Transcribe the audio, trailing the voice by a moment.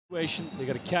They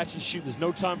got to catch and shoot. There's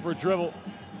no time for a dribble.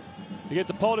 They get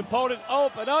to Poland,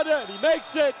 up and under, and he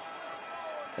makes it.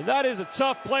 And that is a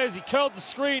tough play as he curled the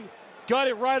screen, got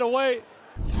it right away.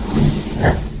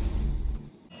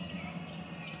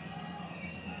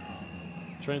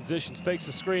 Transitions, fakes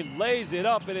the screen, lays it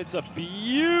up, and it's a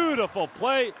beautiful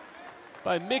play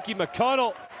by Mickey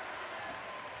McConnell.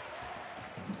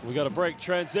 We got a break,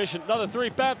 transition, another three,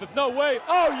 Bamford, no way,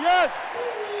 oh yes!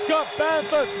 Scott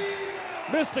Bamford,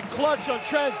 Mr. Clutch on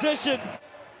transition.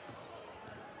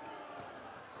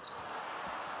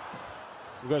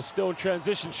 We've got a still in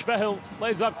transition, Schwehl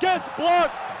lays up, gets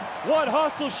blocked! What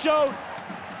hustle showed,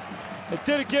 it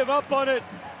didn't give up on it.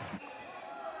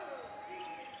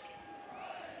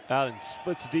 Allen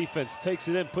splits the defense, takes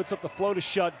it in, puts up the floater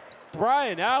shot.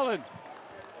 Brian Allen,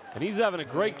 and he's having a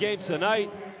great game tonight.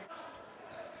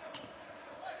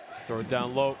 Throw it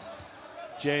down low.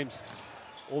 James,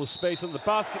 all the space on the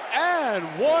basket, and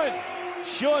one.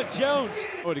 Sean Jones,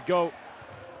 where to go.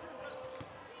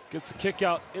 Gets a kick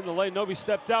out in the lane, nobody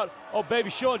stepped out. Oh baby,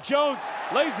 Sean Jones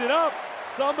lays it up.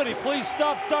 Somebody please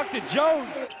stop Dr.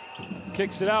 Jones.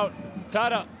 Kicks it out,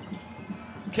 Tada.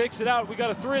 Kicks it out, we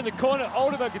got a three in the corner.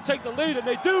 Oldenburg can take the lead, and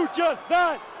they do just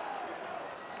that.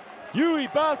 EWE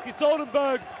Baskets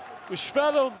Oldenburg with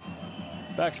Schwehl.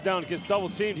 Backs down, gets double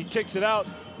teamed, he kicks it out.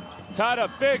 Tada,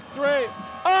 big three.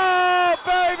 Oh,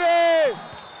 baby!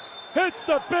 Hits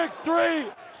the big three.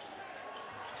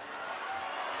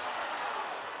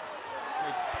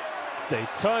 They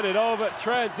turn it over,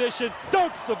 transition,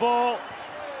 dunks the ball.